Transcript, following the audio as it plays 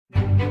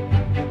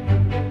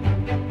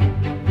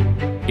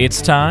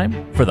It's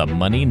time for the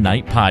Money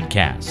Night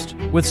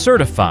Podcast with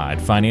certified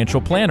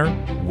financial planner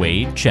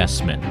Wade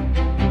Chessman.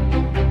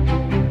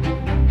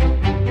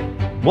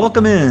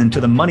 Welcome in to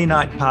the Money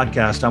Night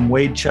Podcast. I'm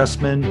Wade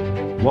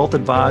Chessman, wealth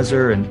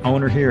advisor and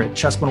owner here at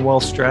Chessman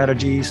Wealth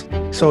Strategies.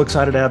 So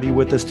excited to have you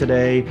with us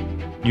today.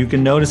 You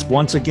can notice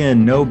once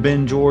again, no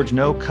Ben George,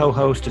 no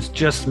co-host. It's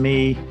just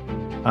me.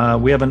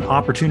 We have an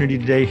opportunity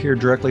today here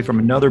directly from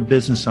another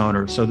business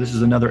owner. So this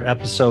is another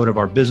episode of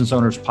our Business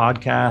Owners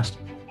Podcast.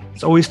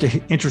 It's always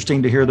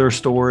interesting to hear their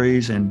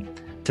stories, and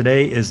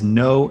today is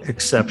no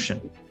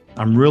exception.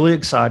 I'm really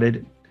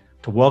excited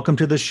to welcome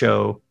to the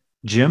show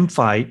Jim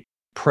Fite,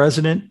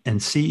 President and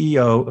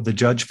CEO of the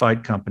Judge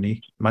Fite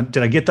Company.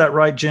 Did I get that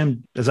right,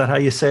 Jim? Is that how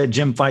you say it?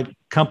 Jim Fite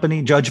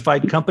Company, Judge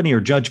Fite Company,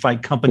 or Judge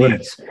Fite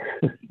Companies?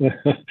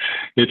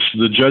 It's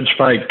the Judge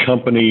Fite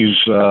Companies.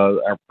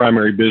 Our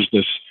primary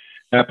business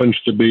happens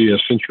to be a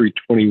Century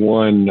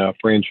 21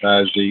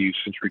 franchisee,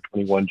 Century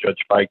 21 Judge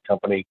Fite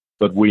Company,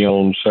 but we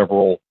own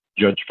several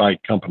Judge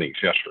Fite Companies.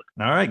 Yes,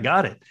 sir. All right,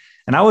 got it.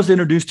 And I was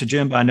introduced to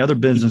Jim by another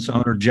business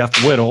owner,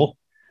 Jeff Whittle,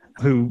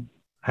 who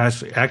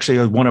has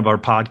actually one of our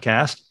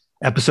podcasts,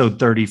 episode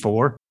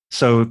 34.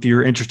 So if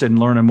you're interested in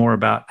learning more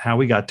about how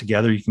we got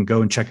together, you can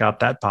go and check out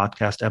that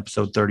podcast,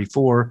 episode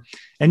 34.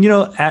 And,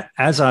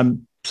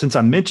 since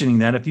I'm mentioning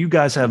that, if you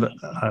guys have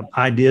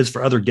ideas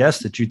for other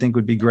guests that you think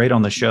would be great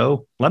on the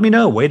show, let me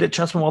know. Wade at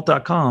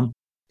chessmanwealth.com.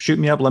 Shoot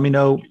me up. Let me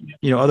know,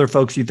 other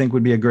folks you think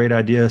would be a great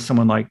idea.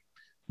 Someone like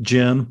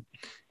Jim.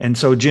 And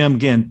so, Jim,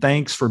 again,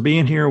 thanks for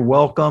being here.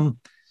 Welcome.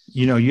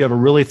 You have a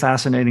really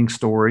fascinating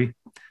story.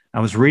 I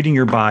was reading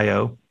your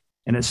bio,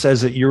 and it says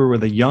that you were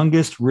the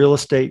youngest real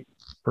estate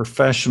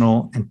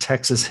professional in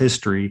Texas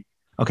history.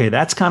 Okay,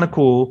 that's kind of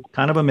cool,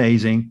 kind of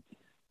amazing.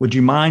 Would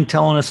you mind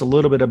telling us a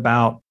little bit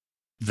about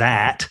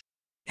that?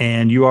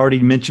 And you already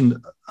mentioned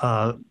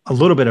a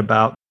little bit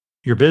about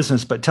your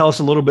business, but tell us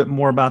a little bit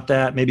more about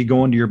that, maybe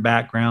go into your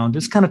background.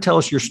 Just kind of tell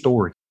us your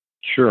story.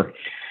 Sure.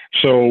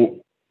 So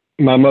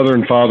my mother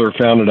and father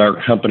founded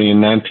our company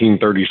in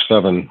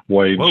 1937,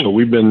 Wade. Whoa. So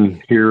we've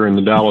been here in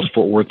the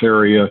Dallas-Fort Worth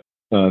area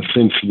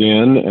since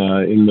then.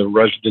 In the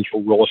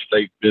residential real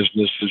estate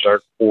business is our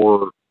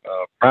core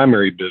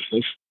primary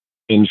business.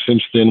 And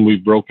since then,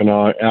 we've broken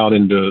out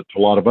into a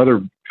lot of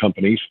other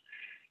companies.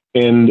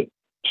 And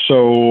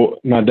so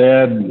my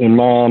dad and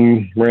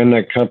mom ran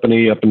that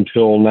company up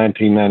until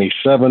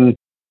 1997.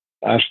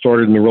 I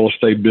started in the real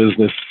estate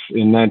business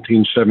in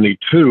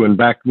 1972. And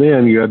back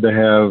then, you had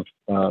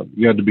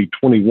to be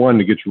 21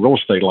 to get your real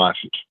estate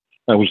license.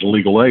 That was the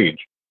legal age.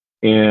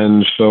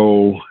 And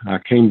so I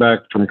came back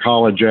from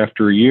college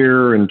after a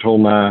year and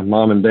told my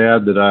mom and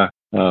dad that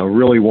I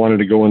really wanted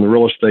to go in the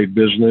real estate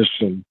business,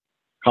 and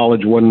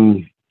college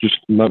wasn't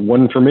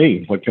for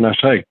me. What can I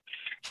say?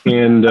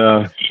 And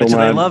so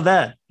I love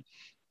that.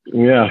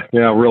 Yeah,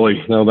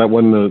 really. No, that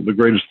wasn't the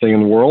greatest thing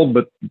in the world,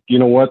 but you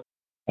know what?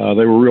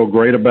 They were real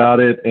great about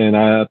it. And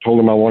I told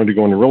them I wanted to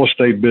go in the real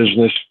estate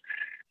business.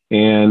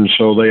 And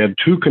so they had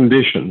two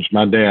conditions.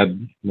 My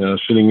dad,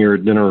 sitting here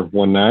at dinner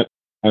one night,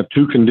 had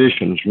two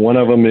conditions. One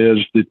of them is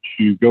that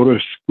you go to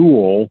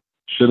school,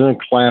 sit in a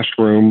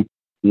classroom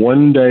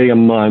one day a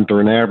month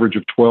or an average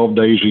of 12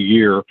 days a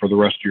year for the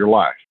rest of your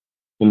life.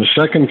 And the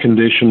second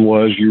condition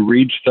was you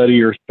read,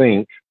 study, or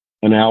think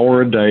an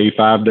hour a day,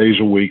 5 days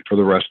a week for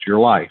the rest of your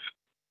life.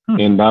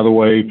 And by the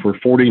way, for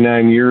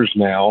 49 years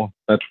now,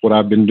 that's what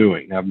I've been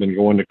doing. I've been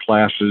going to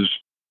classes,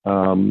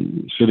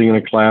 sitting in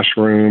a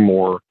classroom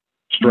or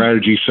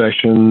strategy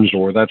sessions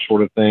or that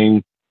sort of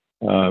thing,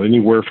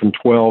 anywhere from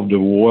 12 to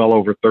well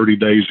over 30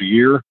 days a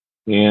year.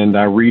 And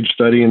I read,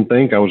 study, and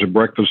think. I was at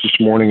breakfast this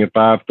morning at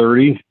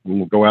 5:30, and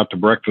we'll go out to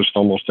breakfast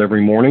almost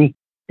every morning.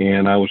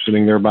 And I was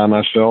sitting there by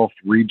myself,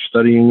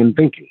 studying, and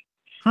thinking.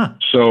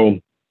 So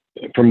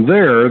from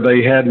there,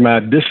 they had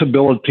my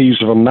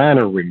disabilities of a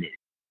minor removed.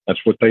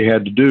 That's what they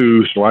had to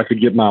do so I could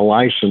get my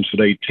license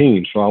at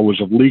 18. So I was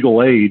of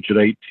legal age at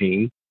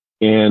 18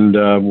 and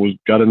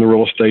got in the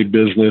real estate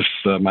business.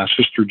 My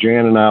sister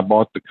Jan and I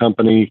bought the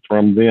company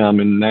from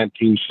them in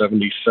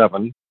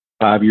 1977,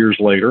 5 years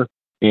later.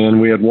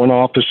 And we had one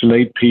office and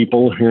 8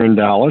 people here in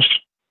Dallas.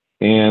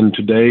 And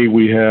today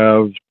we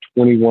have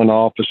 21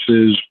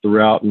 offices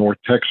throughout North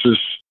Texas.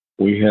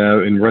 We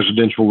have in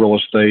residential real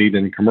estate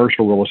and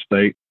commercial real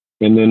estate.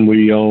 And then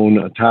we own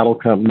a title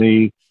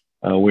company.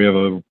 We have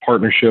a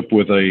partnership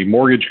with a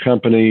mortgage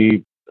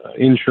company,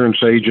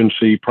 insurance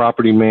agency,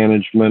 property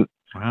management.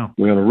 Wow.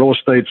 We own a real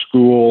estate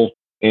school,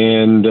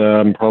 and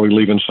I'm probably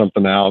leaving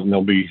something out, and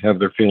they'll have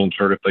their feelings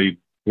hurt if they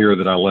hear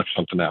that I left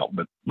something out.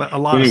 But a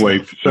lot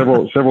anyway,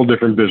 several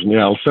different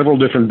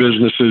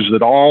businesses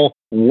that all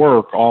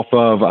work off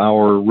of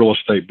our real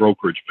estate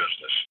brokerage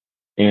business.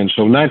 And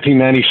so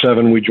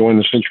 1997, we joined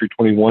the Century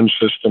 21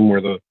 system.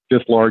 We're the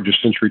 5th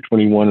largest Century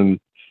 21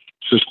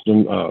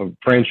 system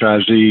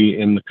franchisee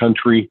in the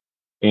country,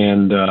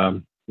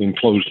 and in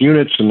closed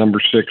units, and number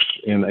 6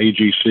 in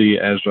AGC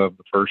as of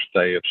the first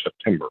day of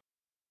September.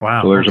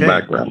 Wow. So there's a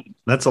background.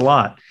 That's a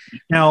lot.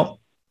 Now,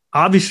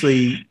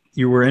 obviously,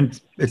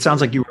 it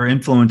sounds like you were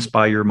influenced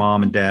by your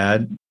mom and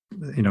dad.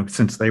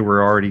 since they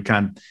were already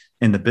kind of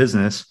in the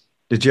business.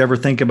 Did you ever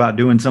think about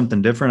doing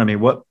something different? I mean,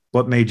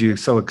 what made you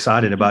so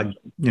excited about,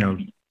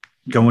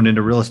 going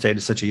into real estate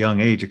at such a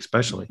young age,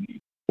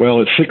 especially?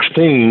 Well, at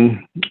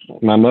 16,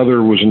 my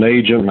mother was an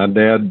agent. My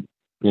dad,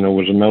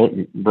 was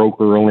a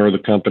broker, owner of the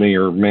company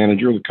or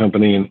manager of the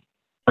company. And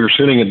we were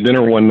sitting at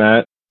dinner one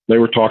night. They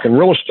were talking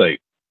real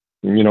estate.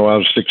 And, I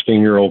was a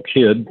 16-year-old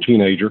kid,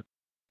 teenager,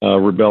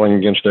 rebelling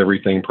against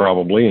everything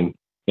probably.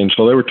 And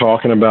so they were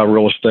talking about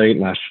real estate,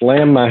 and I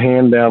slammed my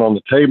hand down on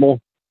the table.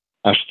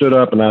 I stood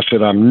up and I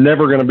said, I'm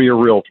never going to be a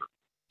realtor.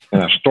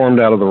 And I stormed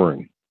out of the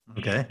room.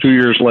 Okay. 2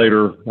 years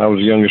later, I was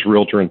the youngest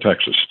realtor in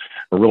Texas,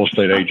 a real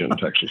estate agent in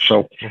Texas.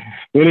 So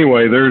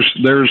anyway, there's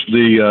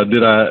the,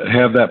 did I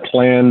have that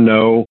plan?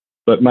 No.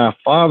 But my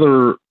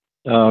father,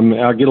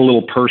 I'll get a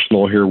little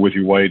personal here with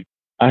you, Wade.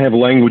 I have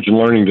language and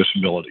learning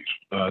disabilities,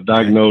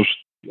 diagnosed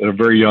at a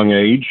very young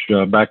age.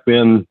 Back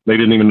then, they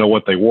didn't even know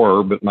what they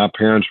were, but my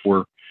parents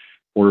were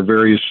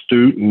very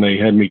astute and they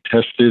had me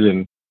tested.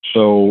 And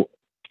so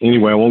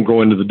anyway, I won't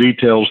go into the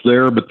details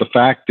there, but the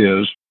fact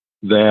is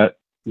that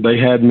they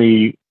had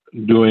me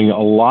doing a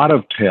lot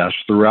of tests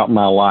throughout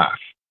my life.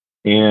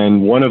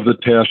 And one of the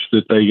tests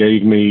that they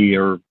gave me,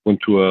 or went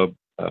to a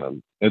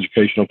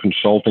educational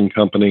consulting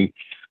company,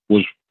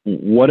 was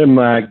what am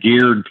I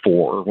geared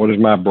for? What is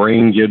my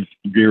brain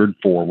geared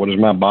for? What is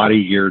my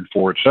body geared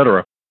for, et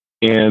cetera?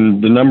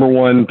 And the number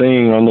one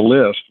thing on the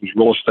list was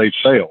real estate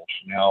sales.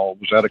 Now,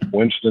 was that a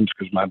coincidence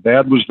because my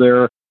dad was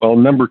there? Well,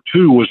 number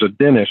two was a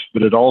dentist,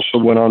 but it also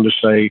went on to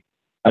say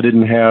I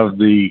didn't have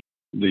the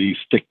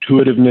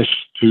stick-to-itiveness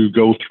to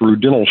go through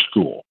dental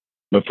school.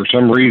 But for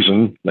some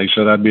reason, they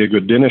said I'd be a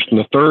good dentist. And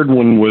the third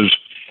one was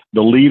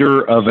the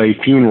leader of a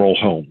funeral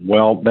home.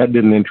 Well, that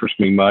didn't interest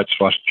me much,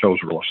 so I chose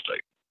real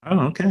estate. Oh,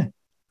 okay.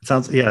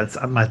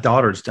 My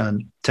daughter's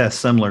done tests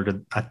similar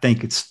to, I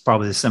think it's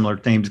probably the similar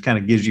themes. It kind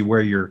of gives you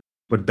where you're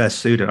would best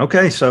suit it.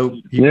 Okay. So,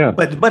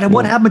 but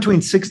what happened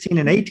between 16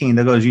 and 18?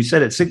 Because you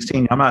said at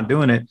 16, I'm not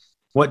doing it.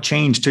 What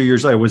changed 2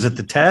 years later? Was it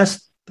the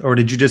test, or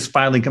did you just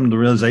finally come to the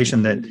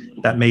realization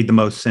that made the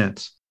most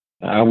sense?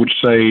 I would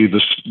say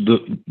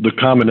the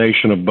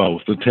combination of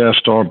both. The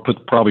test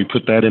probably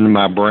put that into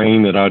my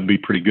brain that I'd be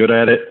pretty good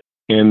at it.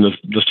 And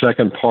the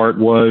second part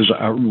was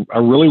I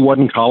really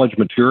wasn't college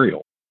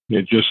material.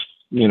 It just,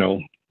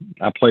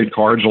 I played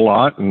cards a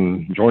lot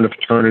and joined a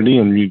fraternity,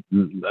 and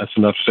that's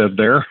enough said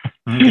there.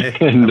 Okay.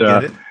 And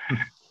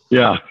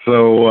yeah,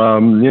 so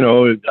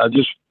I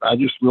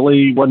just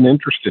really wasn't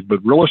interested. But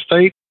real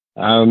estate,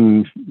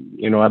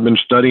 I've been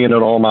studying it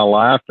all my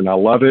life, and I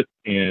love it,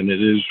 and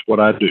it is what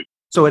I do.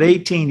 So at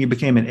 18, you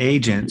became an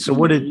agent. So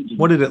what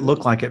did it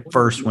look like at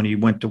first when you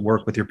went to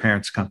work with your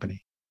parents'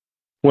 company?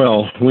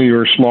 Well, we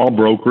were a small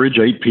brokerage,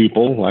 8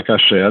 people, like I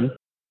said,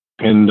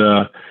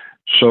 and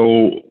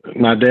so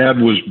my dad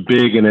was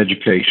big in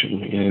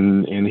education,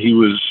 and he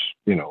was,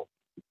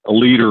 a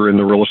leader in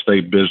the real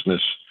estate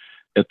business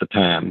at the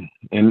time.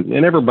 And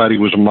everybody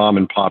was a mom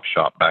and pop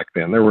shop back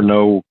then. There were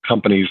no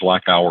companies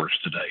like ours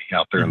today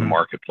out there in the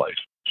marketplace.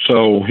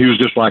 So he was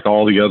just like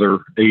all the other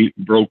 8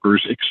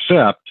 brokers,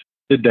 except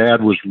that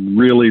Dad was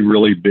really,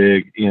 really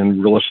big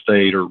in real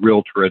estate or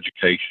realtor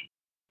education.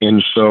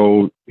 And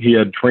so he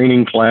had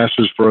training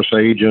classes for us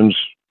agents.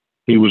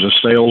 He was a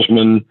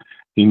salesman.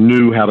 He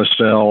knew how to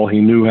sell.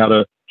 He knew how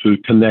to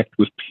connect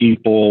with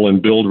people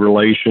and build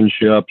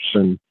relationships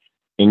and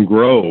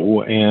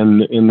grow.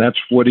 And that's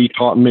what he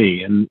taught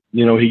me. And,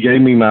 he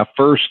gave me my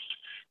first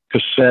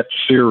cassette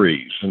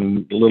series,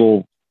 and a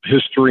little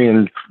history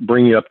and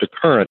bring you up to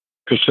current.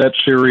 Cassette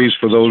series,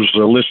 for those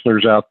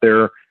listeners out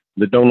there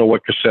that don't know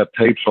what cassette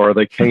tapes are,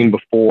 they came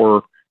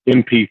before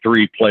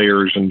MP3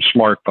 players and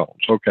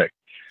smartphones. Okay.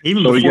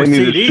 Even so before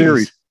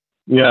CDs.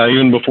 Yeah,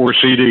 even before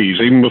CDs,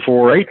 even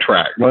before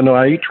 8-track. Well, no,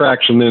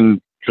 8-tracks and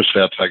then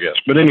cassettes, I guess.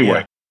 But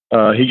anyway,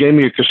 he gave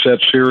me a cassette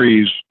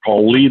series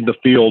called Lead the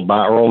Field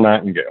by Earl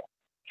Nightingale.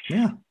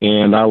 Yeah.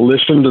 And I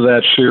listened to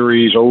that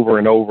series over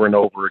and over and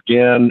over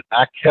again.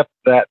 I kept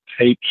that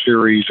tape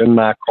series in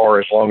my car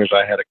as long as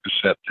I had a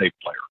cassette tape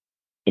player.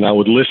 And I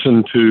would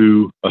listen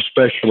to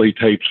especially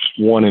tapes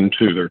 1 and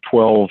 2. There are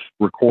 12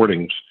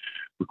 recordings,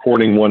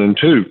 recording 1 and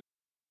 2.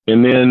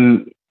 And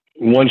then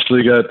once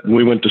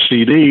we went to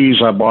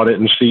CDs, I bought it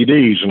in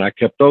CDs, and I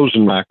kept those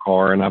in my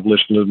car, and I've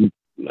listened to them,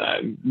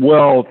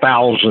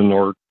 1,000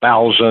 or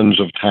thousands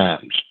of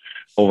times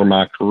over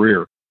my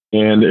career.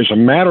 And as a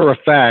matter of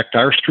fact,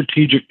 our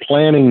strategic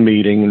planning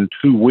meeting in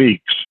 2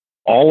 weeks,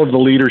 all of the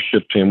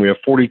leadership team, we have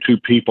 42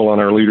 people on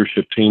our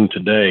leadership team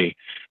today,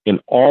 and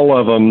all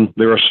of them,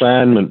 their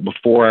assignment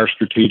before our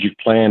strategic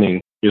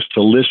planning is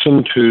to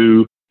listen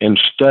to and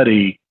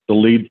study the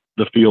Lead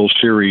the Field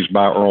series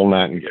by Earl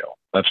Nightingale.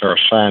 That's our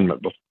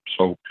assignment.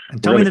 So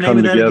and tell me the name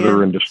of that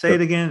again. Say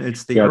it again.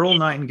 It's the Earl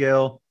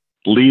Nightingale.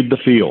 Lead the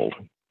Field.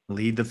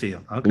 Lead the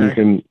Field.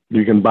 Okay.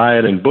 You can buy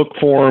it in book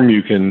form.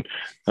 You can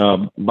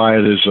buy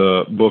it as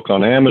a book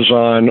on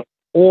Amazon,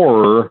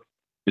 or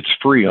it's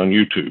free on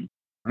YouTube.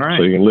 All right.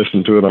 So you can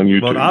listen to it on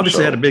YouTube. Well, it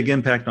obviously had a big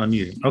impact on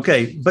you.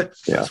 Okay. But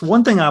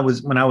one thing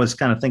when I was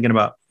kind of thinking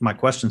about my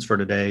questions for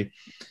today,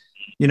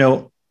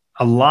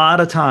 A lot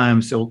of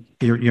times, your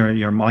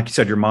like you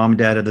said, your mom and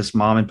dad had this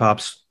mom and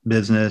pop's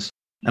business.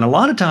 And a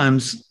lot of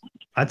times,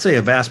 I'd say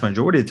a vast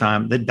majority of the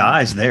time, it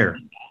dies there.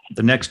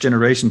 The next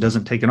generation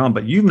doesn't take it on,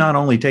 but you've not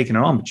only taken it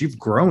on, but you've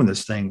grown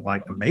this thing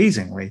like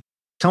amazingly.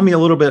 Tell me a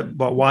little bit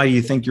about why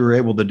you think you were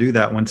able to do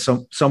that when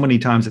so many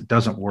times it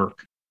doesn't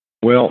work.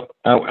 Well,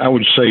 I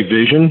would say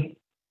vision.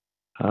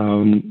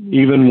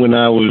 Even when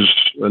I was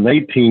an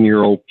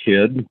 18-year-old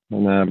kid,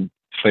 and I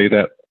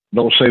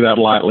don't say that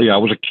lightly, I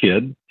was a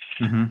kid,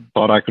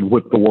 thought I could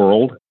whip the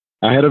world.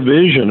 I had a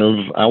vision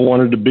of I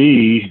wanted to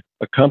be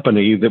a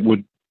company that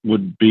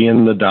would be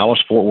in the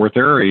Dallas-Fort Worth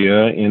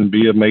area and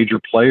be a major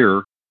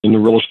player in the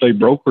real estate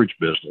brokerage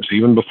business,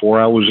 even before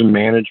I was in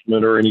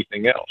management or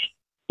anything else.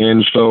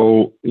 And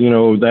so,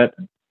 that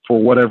for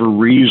whatever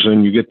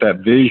reason, you get that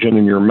vision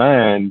in your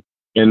mind,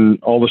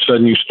 and all of a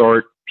sudden you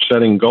start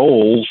setting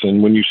goals.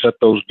 And when you set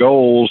those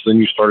goals, then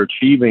you start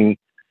achieving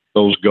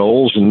those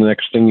goals. And the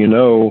next thing you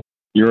know,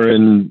 you're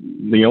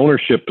in the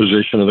ownership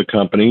position of the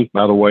company.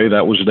 By the way,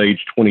 that was at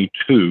age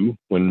 22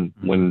 when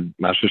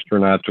my sister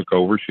and I took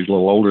over. She's a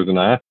little older than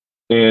I.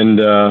 And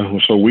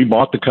so we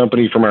bought the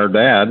company from our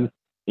dad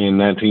in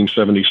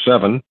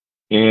 1977.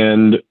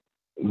 And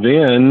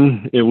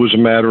then it was a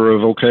matter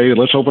of, okay,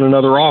 let's open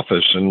another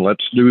office and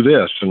let's do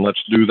this and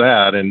let's do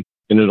that. And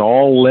it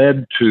all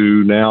led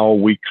to now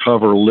we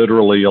cover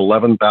literally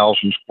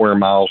 11,000 square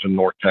miles in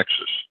North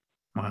Texas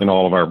in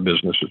all of our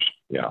businesses.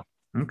 Yeah.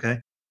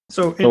 Okay.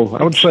 So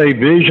I would say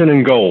vision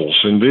and goals.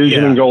 And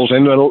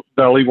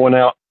I'll leave one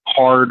out,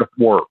 hard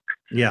work.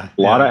 Yeah.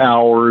 A lot of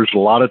hours, a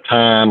lot of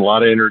time, a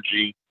lot of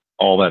energy,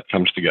 all that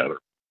comes together.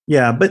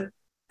 Yeah. But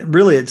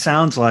really, it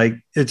sounds like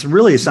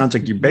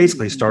you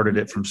basically started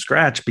it from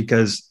scratch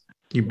because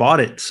you bought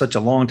it such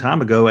a long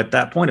time ago. At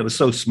that point, it was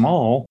so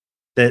small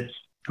that,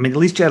 at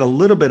least you had a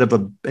little bit of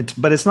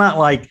but it's not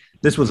like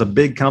this was a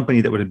big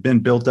company that would have been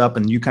built up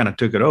and you kind of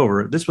took it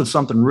over. This was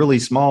something really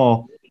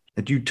small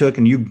that you took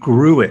and you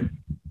grew it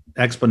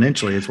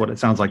exponentially is what it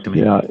sounds like to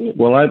me. Yeah.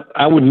 Well,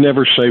 I would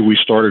never say we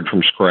started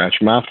from scratch.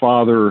 My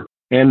father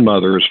and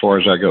mother, as far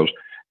as that goes,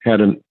 had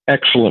an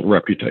excellent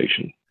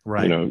reputation.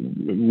 Right.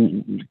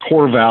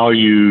 Core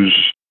values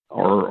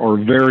are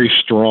very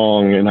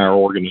strong in our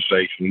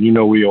organization.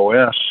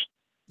 EOS.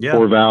 Yeah.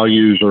 Core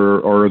values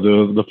are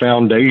the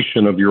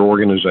foundation of your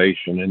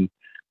organization,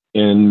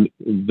 and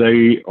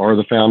they are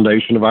the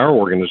foundation of our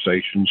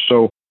organization.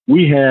 So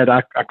we had,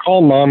 I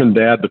call mom and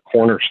dad the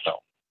cornerstone.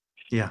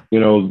 Yeah.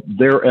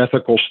 Their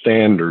ethical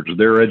standards,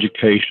 their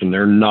education,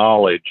 their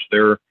knowledge,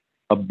 their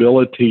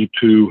ability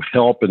to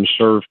help and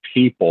serve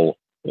people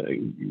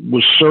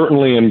was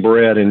certainly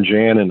inbred in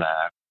Jan and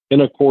I.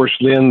 And of course,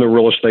 then the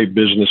real estate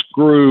business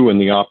grew and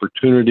the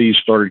opportunities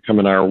started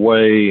coming our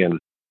way, and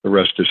the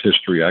rest is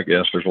history, I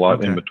guess. There's a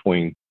lot in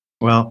between.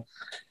 Well,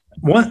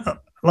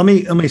 let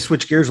me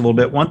switch gears a little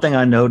bit. One thing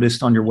I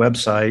noticed on your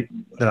website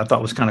that I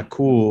thought was kind of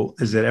cool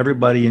is that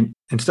everybody,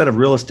 instead of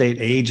real estate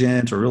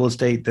agents or real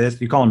estate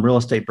you call them real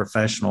estate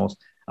professionals.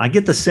 I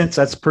get the sense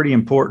that's pretty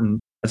important.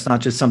 It's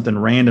not just something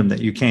random that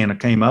you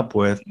came up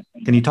with.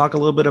 Can you talk a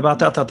little bit about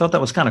that? I thought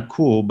that was kind of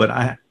cool, but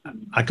I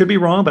could be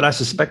wrong, but I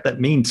suspect that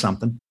means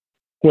something.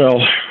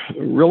 Well,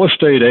 real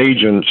estate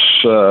agents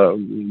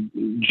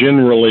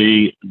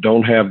generally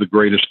don't have the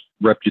greatest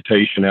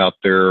reputation out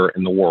there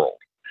in the world.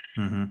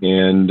 Mm-hmm.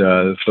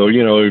 And so,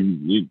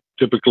 you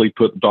typically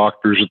put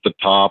doctors at the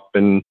top,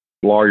 and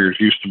lawyers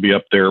used to be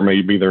up there.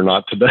 Maybe they're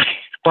not today.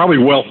 Probably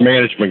wealth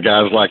management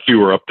guys like you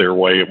are up there,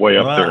 way up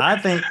there. I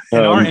think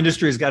our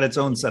industry has got its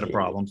own set of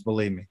problems,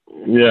 believe me.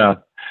 Yeah.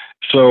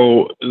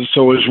 So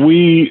as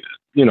we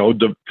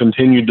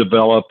continue to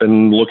develop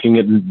and looking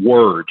at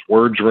words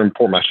are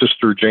important. My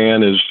sister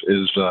Jan is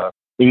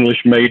English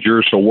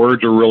major, so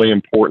words are really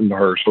important to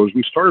her. So as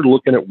we started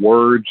looking at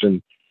words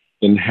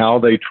and how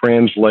they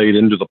translate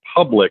into the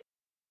public,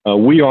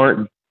 we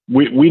don't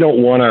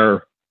want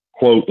our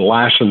quote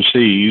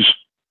licensees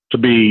to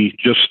be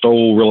just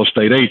sole real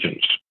estate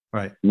agents.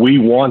 Right. We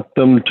want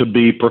them to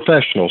be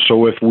professional.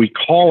 So if we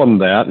call them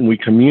that and we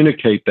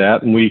communicate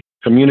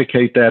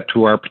that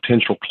to our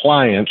potential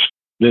clients,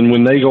 then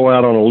when they go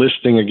out on a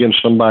listing against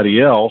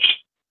somebody else,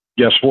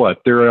 guess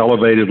what? They're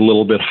elevated a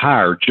little bit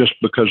higher just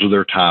because of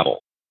their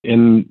title.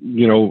 And,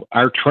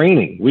 our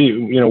training,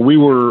 we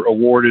were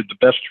awarded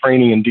the best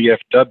training in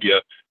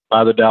DFW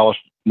by the Dallas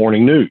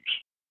Morning News.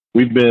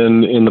 We've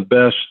been in the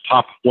best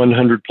top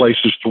 100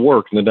 places to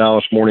work in the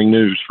Dallas Morning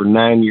News for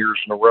 9 years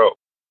in a row.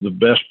 The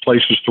best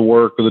places to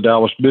work are the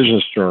Dallas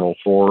Business Journal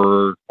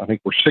for, I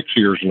think we're 6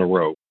 years in a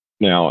row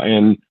now.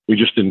 And we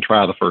just didn't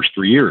try the first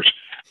 3 years.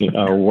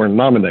 Weren't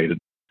nominated.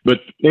 But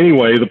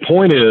anyway, the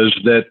point is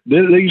that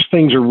these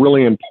things are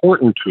really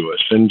important to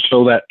us. And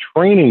so that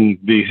training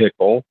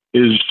vehicle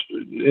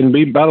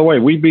by the way,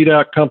 we beat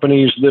out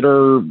companies that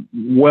are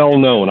well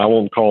known. I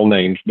won't call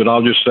names, but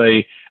I'll just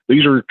say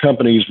these are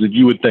companies that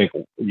you would think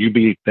you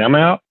beat them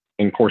out.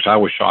 And of course, I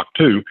was shocked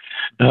too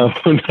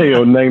when they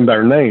named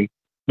our name.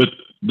 But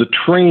the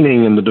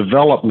training and the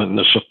development and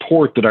the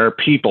support that our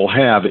people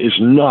have is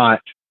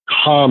not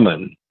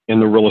common in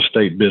the real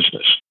estate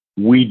business.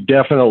 we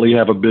definitely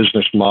have a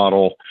business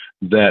model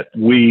that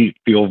we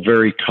feel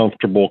very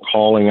comfortable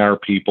calling our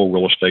people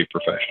real estate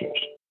professionals.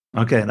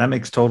 Okay, that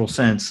makes total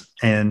sense.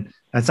 And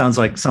that sounds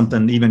like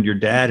something even your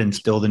dad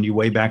instilled in you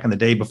way back in the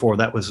day before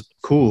that was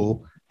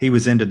cool. He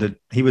was into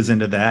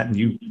that,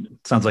 and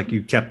sounds like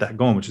you kept that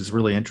going, which is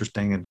really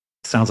interesting, and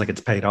sounds like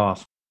it's paid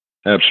off.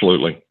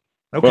 Absolutely.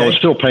 Okay. Well, it's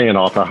still paying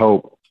off, I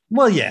hope.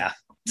 Well, yeah,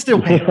 still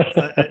paying off.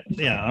 I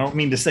don't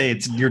mean to say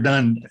you're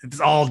done. It's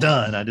all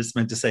done. I just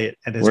meant to say it.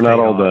 We're not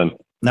all done.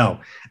 No.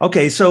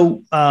 Okay.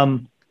 So,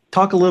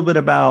 talk a little bit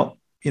about,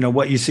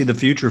 what you see the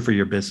future for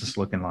your business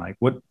looking like.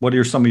 What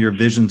are some of your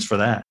visions for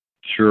that?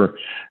 Sure.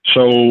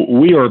 So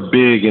we are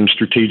big in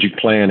strategic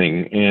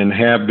planning and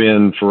have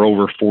been for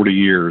over 40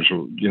 years.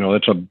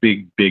 That's a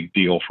big, big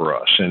deal for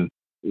us. And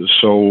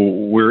so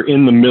we're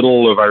in the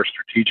middle of our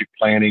strategic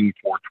planning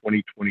for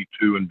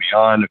 2022 and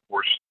beyond. Of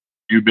course,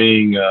 you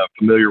being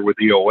familiar with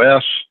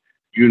EOS,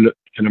 you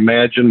can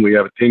imagine we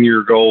have a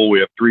 10-year goal,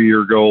 we have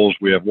 3-year goals,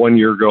 we have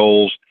 1-year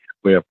goals,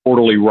 we have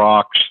quarterly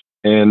rocks,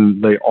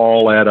 and they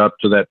all add up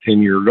to that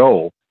 10-year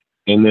goal.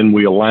 And then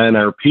we align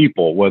our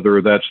people,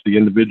 whether that's the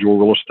individual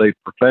real estate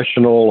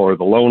professional or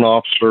the loan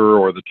officer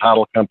or the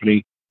title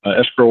company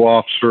escrow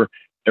officer.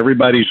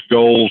 Everybody's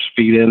goals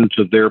feed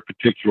into their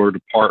particular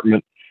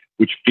department,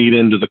 which feed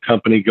into the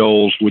company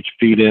goals, which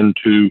feed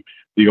into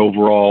the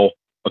overall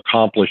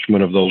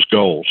accomplishment of those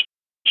goals.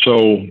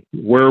 So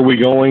where are we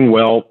going?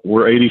 Well,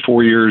 we're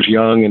 84 years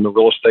young in the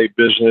real estate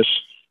business.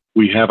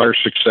 We have our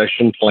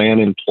succession plan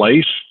in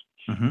place.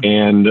 Mm-hmm.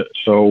 And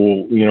so,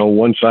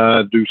 once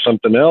I do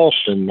something else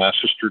and my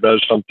sister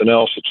does something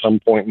else at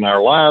some point in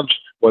our lives,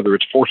 whether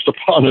it's forced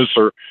upon us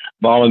or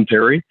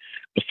voluntary,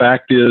 the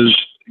fact is,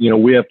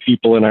 we have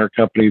people in our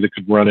company that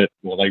could run it.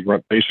 Well, they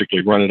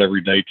basically run it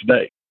every day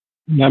today.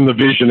 I'm the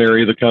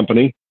visionary of the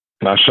company.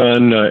 My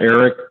son,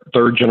 Eric,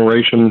 third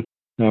generation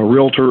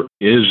realtor,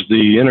 is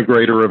the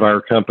integrator of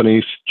our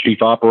company's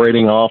chief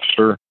operating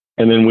officer.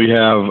 And then we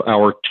have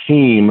our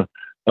team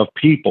of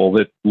people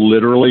that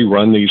literally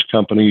run these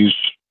companies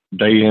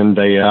day in,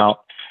 day out.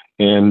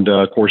 And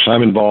of course,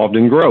 I'm involved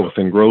in growth,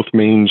 and growth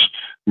means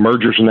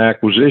mergers and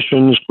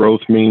acquisitions.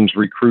 Growth means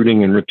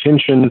recruiting and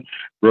retention.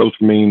 Growth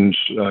means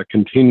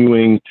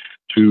continuing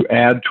to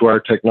add to our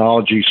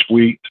technology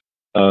suite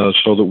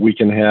so that we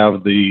can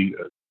have the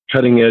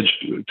cutting edge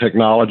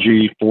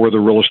technology for the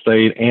real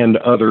estate and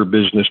other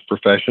business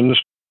professions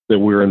that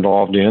we're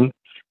involved in.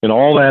 And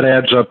all that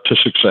adds up to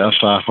success,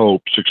 I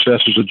hope.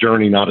 Success is a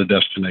journey, not a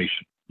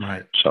destination.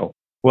 Right. So,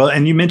 well,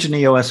 and you mentioned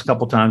EOS a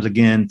couple of times.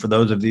 Again, for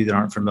those of you that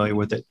aren't familiar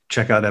with it,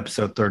 check out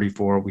episode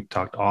 34. We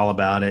talked all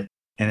about it.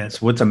 And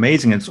it's what's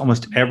amazing. It's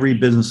almost every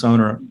business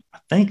owner, I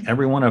think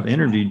everyone I've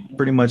interviewed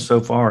pretty much so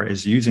far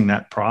is using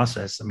that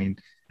process. I mean,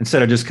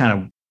 instead of just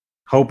kind of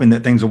hoping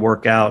that things will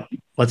work out,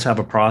 let's have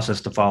a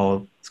process to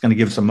follow. It's going to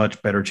give us a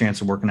much better chance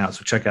of working out.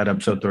 So check out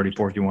episode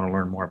 34 if you want to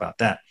learn more about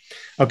that.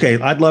 Okay.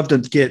 I'd love to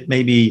get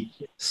maybe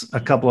a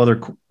couple other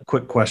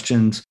quick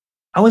questions.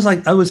 I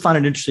always find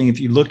it interesting if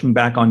you're looking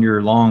back on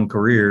your long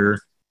career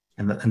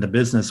and the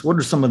business, what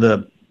are some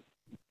of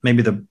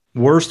maybe the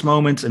worst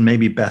moments and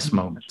maybe best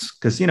moments?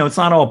 Because, it's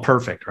not all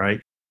perfect,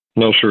 right?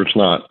 No, sir, it's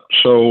not.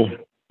 So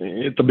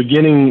at the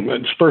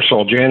beginning, first of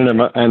all,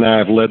 Janet and I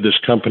have led this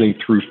company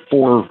through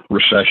 4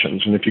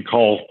 recessions. And if you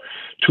call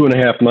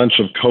 2.5 months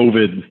of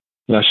COVID,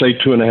 and I say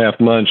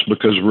 2.5 months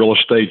because real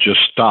estate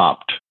just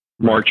stopped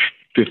March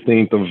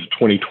 15th of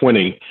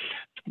 2020,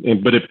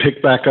 but it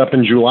picked back up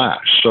in July.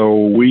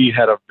 So we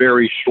had a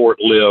very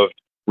short-lived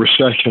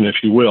recession, if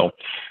you will.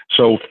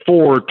 So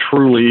 4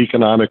 truly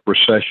economic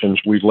recessions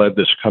we've led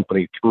this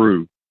company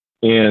through.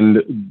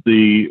 And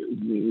the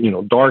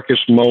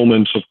darkest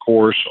moments, of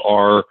course,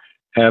 are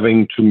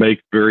having to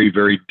make very,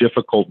 very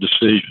difficult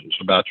decisions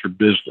about your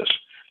business.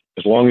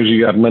 As long as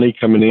you got money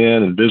coming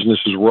in and business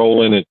is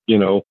rolling,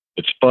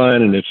 it's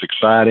fun and it's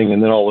exciting.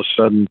 And then all of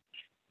a sudden,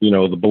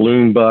 the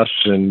balloon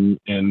busts and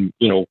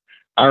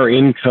our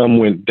income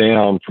went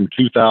down from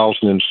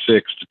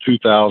 2006 to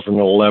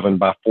 2011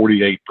 by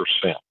 48%.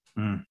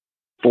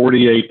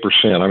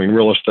 48%. I mean,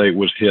 real estate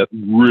was hit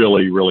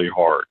really, really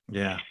hard.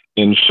 Yeah.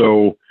 And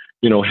so,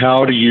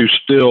 how do you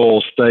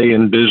still stay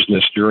in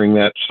business during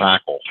that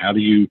cycle? How do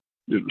you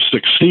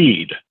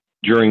succeed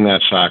during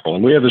that cycle?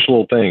 And we have this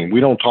little thing.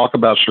 We don't talk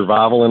about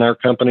survival in our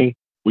company.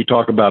 We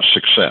talk about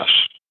success.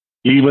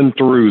 Even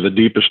through the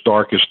deepest,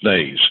 darkest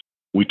days,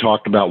 we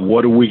talked about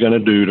what are we going to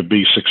do to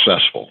be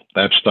successful.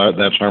 That's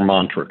our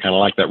mantra, kind of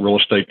like that real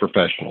estate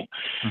professional.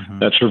 Mm-hmm.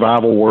 That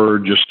survival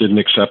word just isn't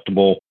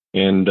acceptable.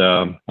 And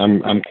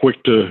I'm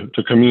quick to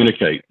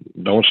communicate.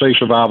 Don't say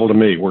survival to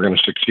me. We're going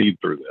to succeed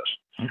through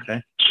this.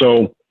 Okay.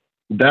 So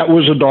that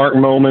was a dark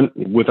moment,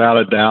 without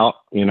a doubt.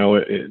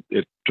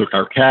 It took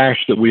our cash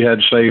that we had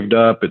saved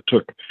up. It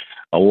took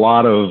a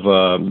lot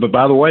of, but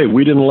by the way,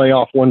 we didn't lay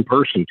off one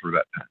person through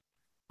that time,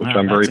 which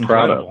I'm very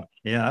proud of.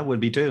 Yeah, I would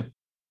be too.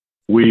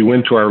 We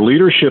went to our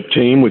leadership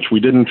team, which we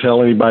didn't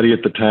tell anybody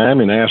at the time,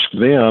 and asked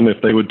them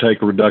if they would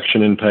take a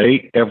reduction in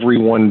pay.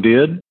 Everyone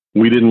did.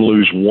 We didn't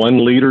lose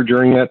one leader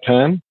during that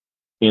time.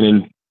 And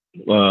in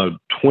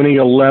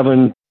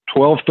 2011,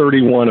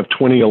 12/31 of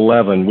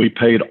 2011, we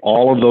paid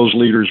all of those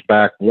leaders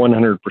back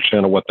 100%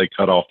 of what they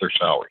cut off their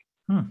salary.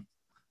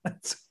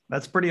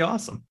 That's pretty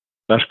awesome.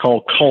 That's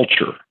called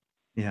culture.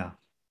 Yeah.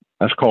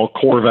 That's called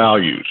core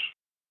values.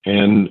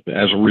 And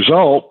as a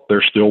result,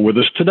 they're still with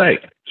us today.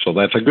 So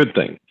that's a good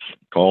thing,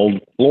 called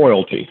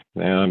loyalty.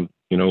 And,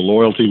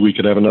 loyalty, we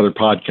could have another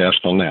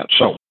podcast on that.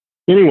 So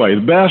anyway,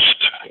 the best,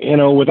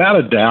 without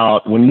a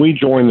doubt, when we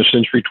joined the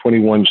Century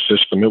 21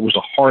 system, it was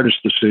the hardest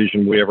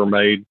decision we ever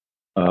made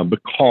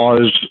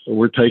because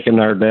we're taking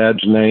our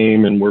dad's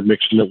name and we're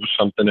mixing it with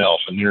something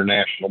else, an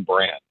international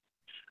brand.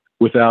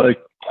 Without a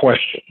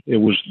question, it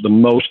was the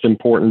most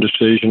important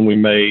decision we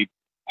made,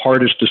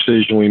 hardest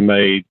decision we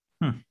made,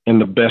 and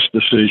the best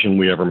decision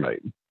we ever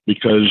made.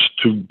 Because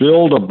to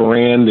build a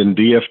brand in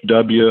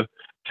DFW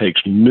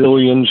takes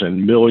millions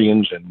and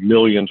millions and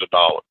millions of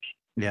dollars.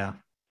 Yeah.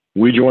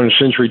 We joined the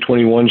Century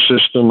 21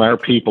 system. Our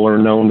people are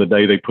known the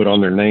day they put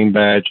on their name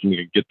badge and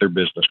you get their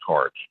business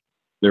cards.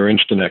 They're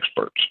instant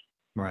experts.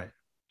 Right.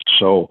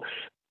 So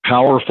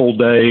powerful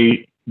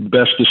day,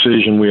 best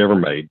decision we ever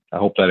made. I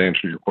hope that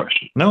answers your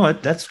question. No,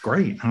 that's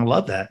great. I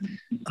love that.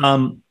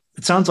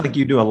 It sounds like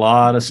you do a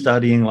lot of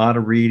studying, a lot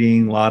of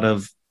reading,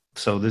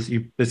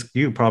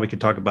 you probably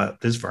could talk about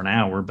this for an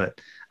hour, but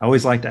I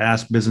always like to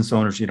ask business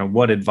owners,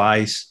 what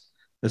advice,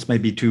 this may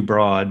be too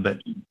broad, but,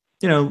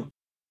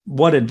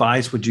 what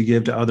advice would you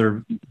give to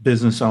other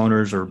business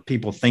owners or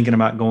people thinking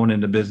about going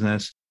into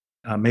business?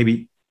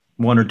 Maybe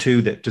one or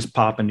two that just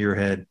pop into your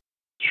head.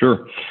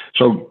 Sure.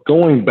 So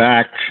going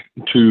back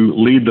to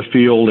Lead the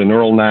Field and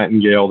Earl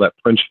Nightingale, that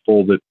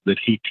principle that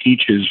he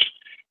teaches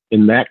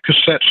in that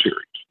cassette series.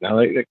 Now,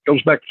 it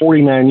goes back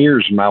 49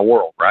 years in my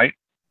world, right?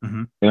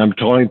 Mm-hmm. And I'm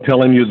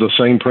telling you the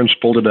same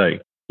principle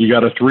today. You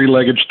got a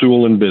three-legged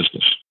stool in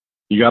business.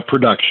 You got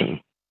production.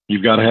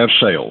 You've got to have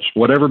sales.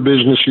 Whatever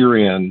business you're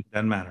in,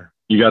 doesn't matter.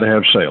 You got to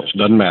have sales.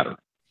 Doesn't matter.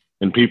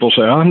 And people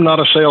say, I'm not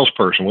a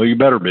salesperson. Well, you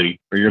better be,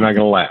 or you're not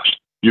going to last.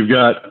 You've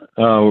got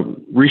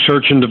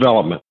research and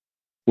development.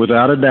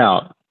 Without a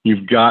doubt,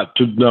 you've got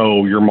to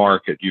know your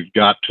market. You've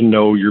got to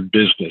know your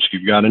business.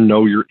 You've got to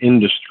know your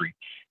industry.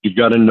 You've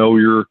got to know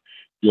your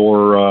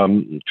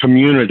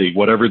community,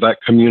 whatever that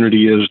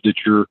community is that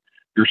you're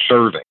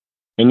serving.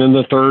 And then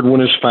the third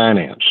one is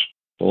finance.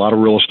 A lot of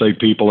real estate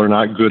people are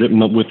not good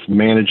with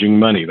managing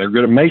money. They're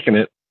good at making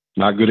it,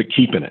 not good at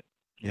keeping it.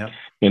 Yeah.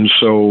 And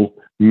so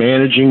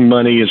managing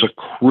money is a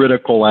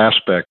critical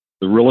aspect.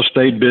 The real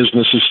estate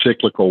business is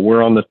cyclical.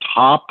 We're on the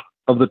top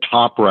of the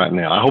top right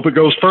now. I hope it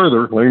goes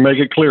further. Let me make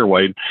it clear,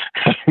 Wade.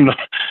 I'm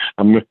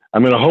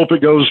going to hope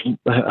it goes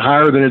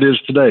higher than it is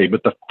today.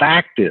 But the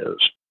fact is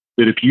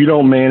that if you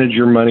don't manage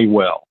your money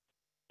well,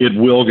 it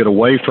will get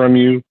away from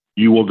you.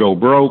 You will go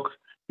broke.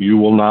 You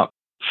will not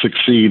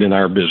succeed in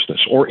our business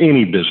or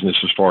any business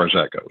as far as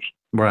that goes.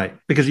 Right.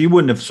 Because you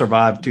wouldn't have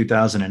survived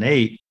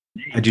 2008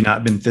 had you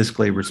not been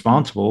fiscally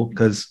responsible,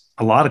 because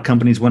a lot of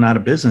companies went out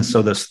of business.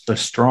 So the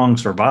strong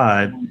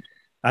survived.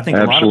 I think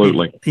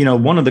absolutely. A lot of people,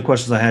 one of the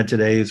questions I had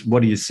today is,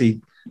 what do you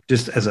see,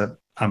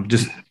 I'm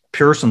just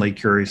personally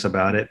curious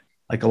about it.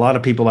 Like a lot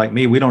of people like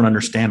me, we don't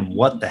understand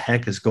what the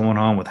heck is going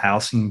on with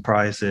housing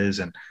prices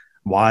and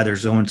why they're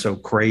going so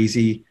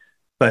crazy.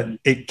 But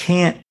it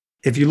can't,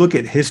 if you look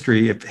at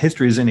history, if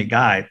history is any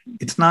guide,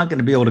 it's not going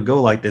to be able to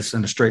go like this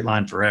in a straight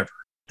line forever.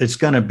 It's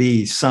going to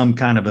be some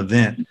kind of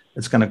event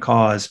that's going to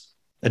cause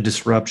a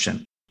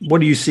disruption.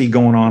 What do you see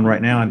going on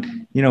right now?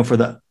 And,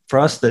 for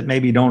us that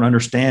maybe don't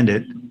understand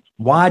it,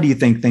 why do you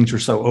think things are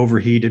so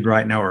overheated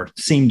right now or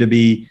seem to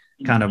be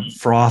kind of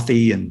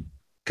frothy? And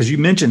because you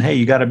mentioned, hey,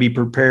 you got to be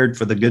prepared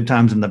for the good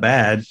times and the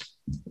bad.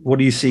 What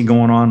do you see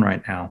going on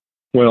right now?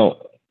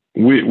 Well,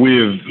 we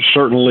have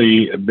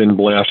certainly been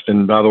blessed.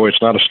 And by the way,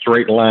 it's not a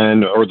straight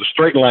line, or the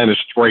straight line is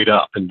straight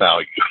up in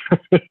value.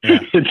 Yeah.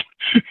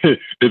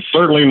 It's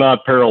certainly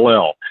not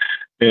parallel.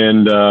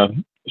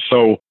 And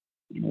so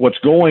what's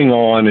going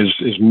on is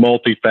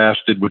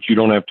multifaceted, which you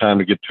don't have time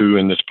to get to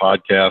in this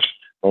podcast.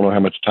 I don't know how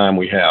much time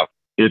we have.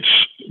 It's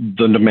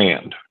the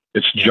demand.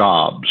 It's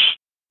jobs.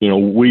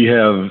 We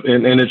have,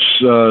 and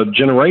it's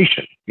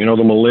generation. The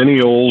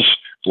millennials,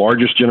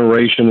 largest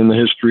generation in the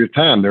history of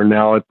time. They're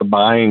now at the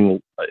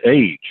buying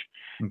age.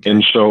 Okay.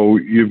 And so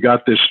you've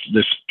got this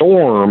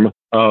storm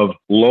of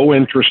low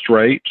interest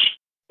rates,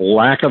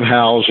 lack of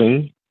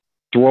housing,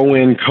 throw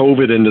in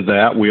COVID into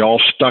that. We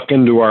all stuck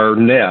into our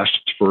nest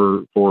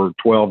for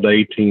 12 to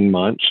 18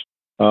 months.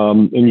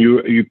 And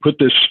you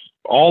put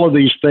all of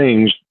these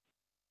things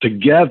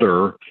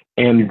together,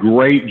 and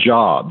great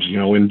jobs.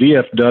 In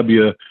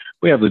DFW,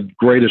 we have the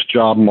greatest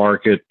job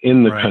market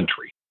in the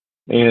country.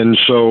 And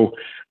so,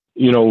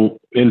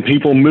 in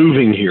people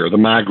moving here, the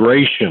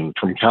migration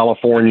from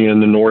California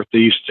and the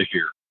Northeast to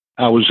here.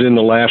 I was in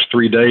the last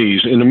 3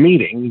 days in a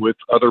meeting with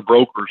other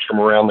brokers from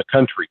around the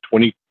country.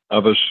 20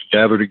 of us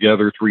gather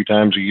together 3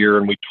 times a year,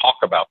 and we talk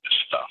about this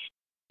stuff.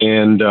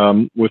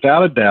 And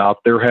without a doubt,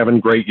 they're having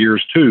great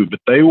years too.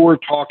 But they were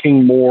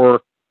talking more,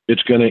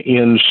 it's going to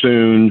end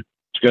soon.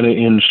 It's going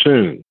to end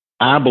soon.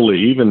 I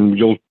believe, and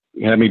you'll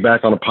have me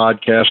back on a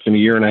podcast in a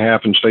year and a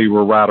half and say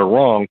we're right or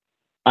wrong.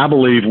 I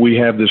believe we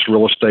have this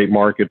real estate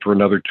market for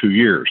another 2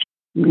 years.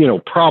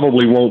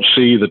 Probably won't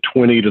see the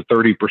 20 to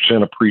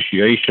 30%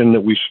 appreciation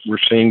that we're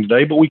seeing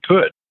today, but we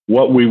could.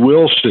 What we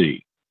will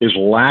see is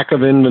lack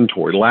of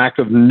inventory, lack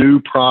of new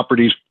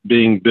properties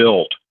being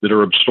built that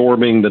are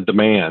absorbing the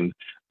demand,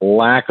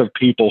 lack of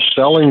people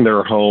selling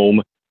their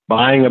home,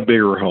 buying a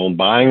bigger home,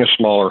 buying a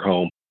smaller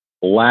home,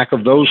 lack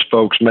of those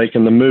folks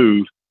making the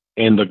move,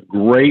 and the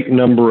great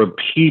number of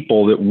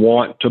people that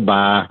want to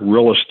buy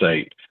real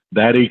estate.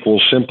 That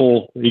equals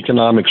simple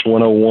economics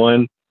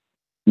 101.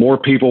 More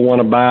people want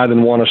to buy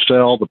than want to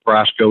sell, the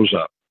price goes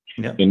up.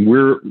 Yep.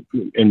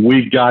 And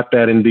we've got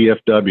that in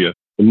DFW.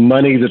 The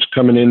money that's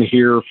coming in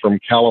here from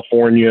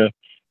California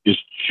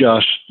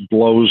just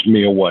blows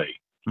me away.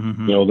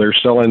 Mm-hmm. They're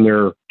selling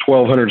their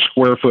 1,200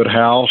 square foot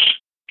house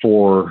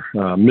for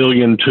 $1.2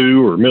 million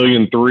or $1.3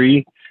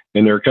 million,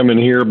 and they're coming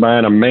here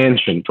buying a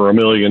mansion for $1.2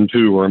 million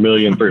or $1.3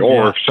 million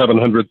or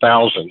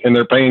 $700,000, and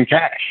they're paying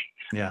cash.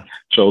 Yeah.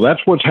 So that's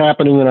what's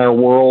happening in our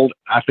world.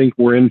 I think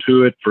we're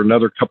into it for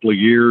another couple of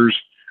years.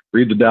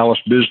 Read the Dallas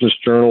Business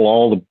Journal,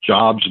 all the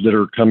jobs that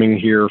are coming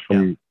here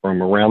from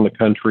around the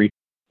country.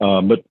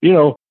 But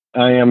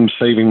I am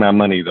saving my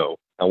money, though.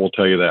 I will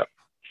tell you that.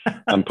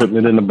 I'm putting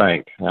it in the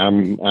bank.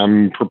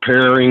 I'm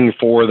preparing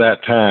for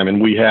that time,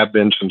 and we have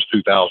been since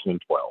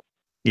 2012.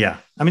 Yeah,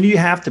 I mean, you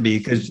have to be,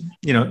 because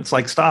it's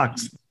like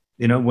stocks.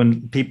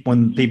 When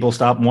people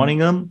stop wanting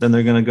them, then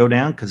they're going to go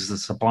down because the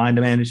supply and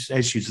demand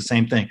issue is the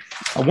same thing.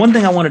 One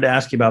thing I wanted to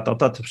ask you about, though, I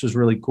thought this was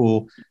really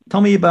cool. Tell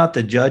me about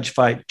the Judge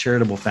Fite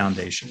Charitable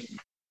Foundation.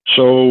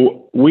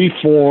 So we've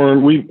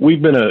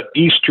been a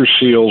Easter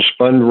Seals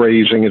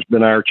fundraising has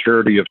been our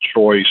charity of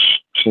choice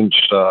since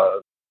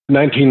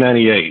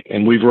 1998,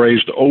 and we've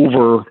raised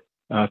well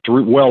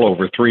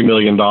over $3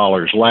 million.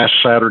 Last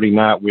Saturday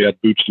night we had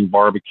Boots and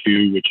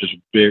Barbecue, which is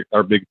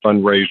our big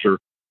fundraiser.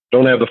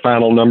 Don't have the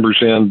final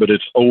numbers in, but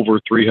it's over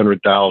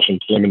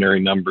 300,000 preliminary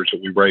numbers that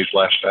we raised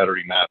last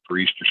Saturday night for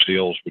Easter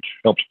Seals, which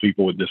helps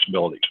people with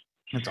disabilities.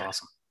 That's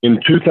awesome.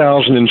 In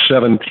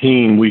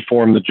 2017, we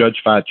formed the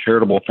Judge Fite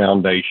Charitable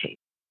Foundation,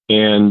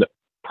 and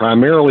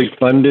primarily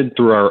funded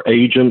through our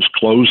agents'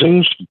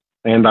 closings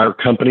and our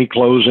company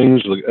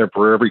closings.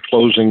 For every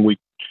closing we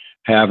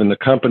have in the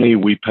company,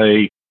 we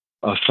pay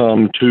a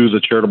sum to the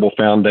charitable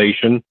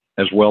foundation,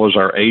 as well as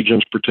our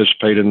agents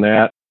participate in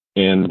that.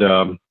 And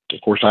of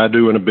course, I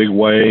do in a big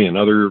way, and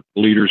other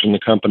leaders in the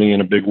company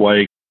in a big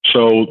way.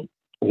 So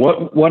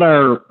what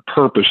our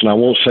purpose, and I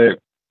won't say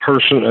it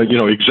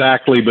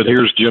exactly, but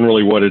here's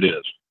generally what it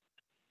is.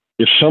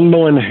 If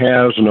someone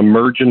has an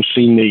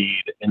emergency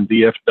need in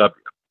DFW,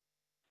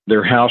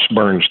 their house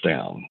burns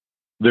down,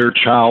 their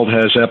child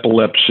has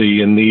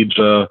epilepsy and needs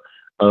a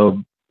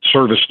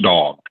service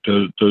dog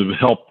to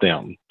help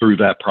them through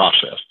that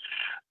process.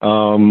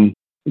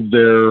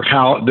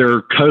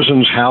 Their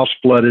cousin's house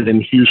flooded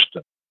in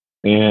Houston.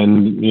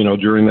 And,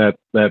 during that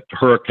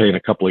hurricane a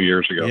couple of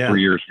years ago,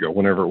 3 years ago,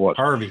 whenever it was.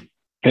 Harvey.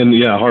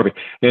 And Harvey.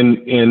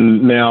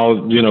 And now,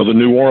 the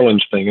New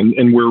Orleans thing.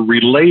 And we're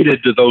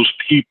related to those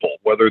people,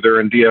 whether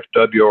they're in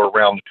DFW or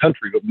around the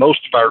country. But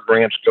most of our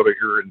grants go to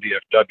here in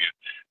DFW.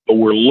 But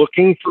we're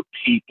looking for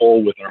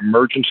people with an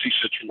emergency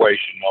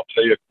situation. I'll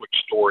tell you a quick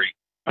story.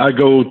 I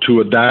go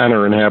to a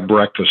diner and have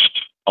breakfast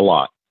a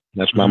lot.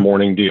 That's my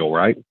morning deal,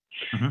 right?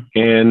 Mm-hmm.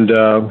 And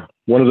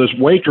one of those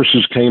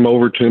waitresses came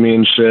over to me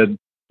and said,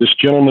 "This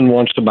gentleman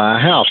wants to buy a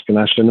house. Can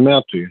I send him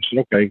out to you?" I said,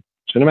 "Okay,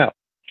 send him out."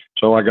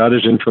 So I got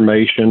his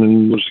information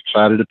and was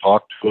excited to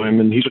talk to him.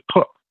 And he's a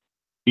cook.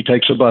 He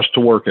takes a bus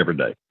to work every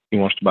day. He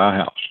wants to buy a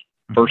house.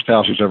 First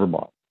house he's ever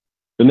bought.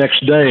 The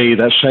next day,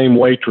 that same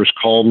waitress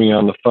called me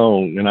on the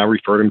phone, and I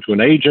referred him to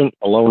an agent,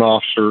 a loan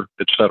officer,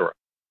 etc.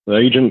 The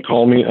agent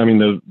called me.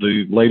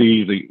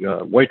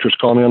 The waitress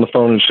called me on the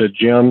phone and said,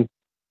 "Jim,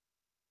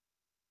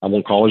 I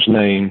won't call his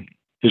name.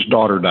 His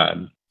daughter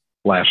died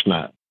last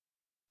night.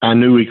 I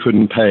knew he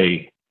couldn't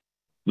pay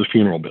the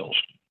funeral bills."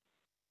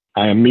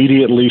 I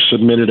immediately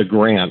submitted a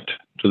grant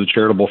to the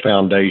charitable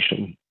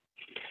foundation.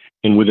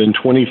 And within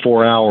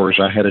 24 hours,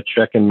 I had a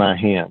check in my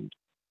hand,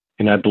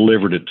 and I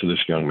delivered it to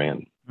this young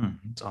man.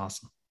 That's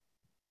awesome.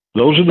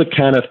 Those are the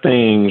kind of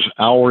things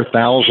our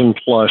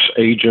 1,000+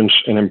 agents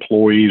and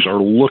employees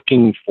are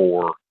looking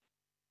for,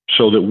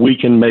 so that we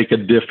can make a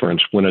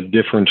difference when a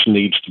difference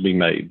needs to be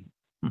made.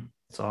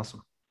 That's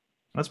awesome.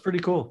 That's pretty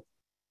cool.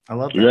 I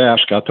love that. You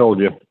asked, I told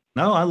you.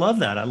 No, I love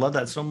that. I love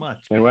that so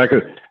much. And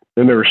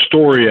then there's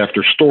story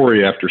after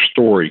story after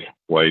story,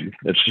 Wade.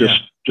 It's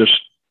just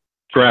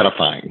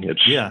gratifying.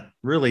 It's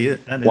really it.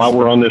 While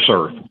we're on this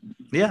earth.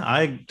 Yeah,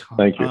 I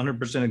Thank you.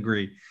 100%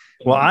 agree.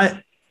 Well,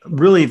 I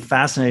really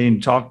fascinating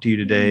to talk to you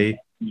today,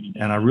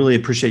 and I really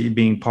appreciate you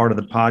being part of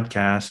the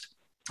podcast.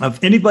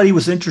 If anybody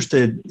was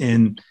interested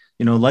in,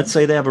 let's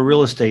say they have a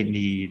real estate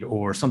need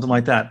or something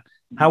like that,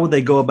 how would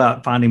they go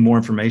about finding more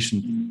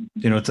information?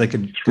 If they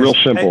could. It's real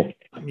simple. Hey,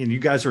 you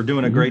guys are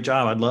doing a great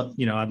job. I'd love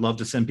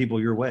to send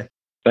people your way.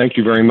 Thank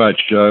you very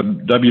much.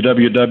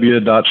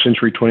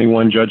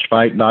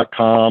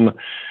 www.century21judgefite.com.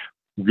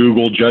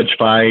 Google Judge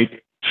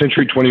Fite.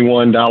 Century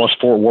 21, Dallas,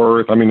 Fort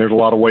Worth. I mean, there's a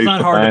lot of ways to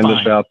find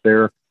us out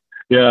there.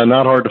 Yeah,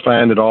 not hard to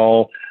find at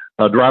all.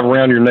 Drive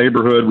around your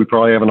neighborhood. We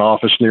probably have an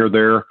office near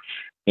there.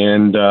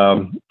 And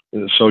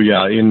so,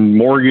 yeah, in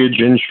mortgage,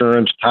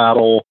 insurance,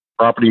 title,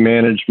 property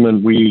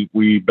management,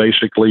 we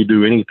basically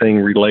do anything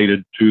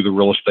related to the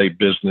real estate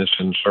business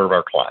and serve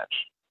our clients.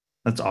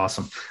 That's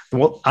awesome.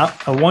 Well,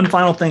 one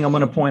final thing I'm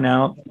going to point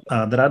out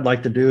that I'd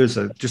like to do is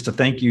just a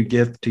thank you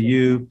gift to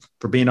you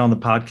for being on the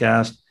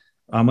podcast.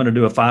 I'm going to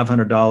do a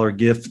 $500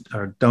 gift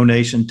or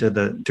donation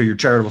to your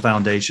charitable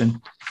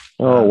foundation.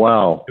 Oh,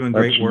 wow. Doing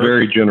great work.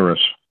 Very generous.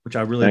 Which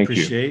I really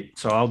appreciate.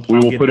 So we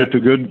will put it to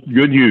good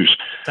use.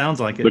 Sounds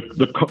like it.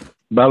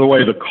 By the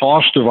way, the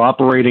cost of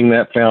operating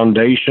that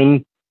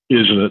foundation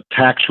is a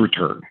tax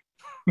return.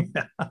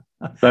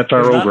 That's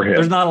our overhead.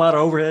 There's not a lot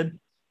of overhead.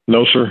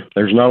 No, sir.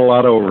 There's not a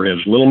lot of overhead.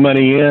 Little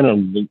money in,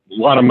 a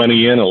lot of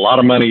money in, a lot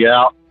of money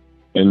out,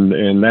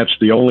 and that's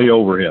the only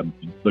overhead.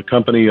 The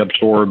company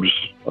absorbs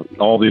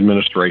all the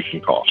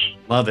administration costs.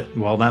 Love it.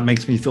 Well, that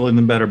makes me feel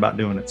even better about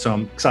doing it. So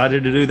I'm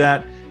excited to do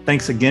that.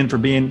 Thanks again for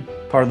being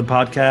part of the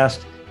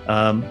podcast.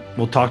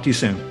 We'll talk to you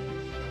soon.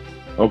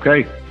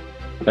 Okay.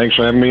 Thanks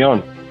for having me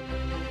on.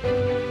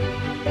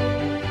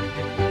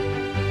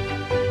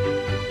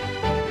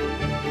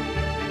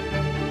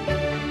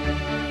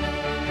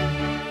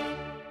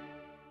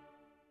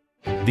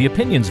 The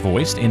opinions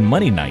voiced in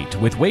Money Night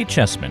with Wade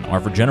Chessman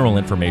are for general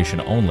information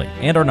only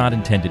and are not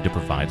intended to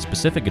provide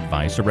specific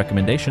advice or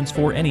recommendations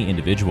for any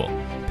individual.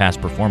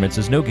 Past performance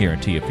is no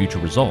guarantee of future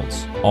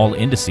results. All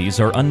indices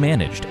are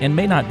unmanaged and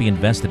may not be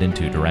invested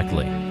into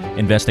directly.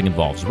 Investing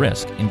involves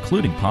risk,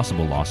 including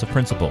possible loss of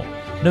principal.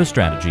 No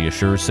strategy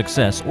assures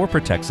success or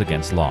protects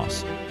against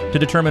loss. To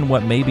determine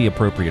what may be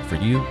appropriate for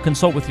you,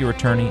 consult with your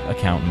attorney,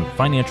 accountant,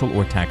 financial,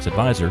 or tax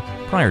advisor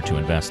prior to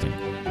investing.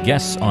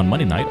 Guests on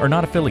Money Night are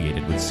not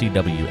affiliated with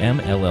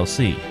CWM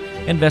LLC.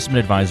 Investment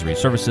advisory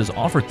services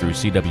offered through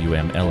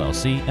CWM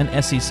LLC,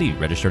 an SEC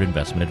registered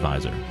investment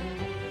advisor.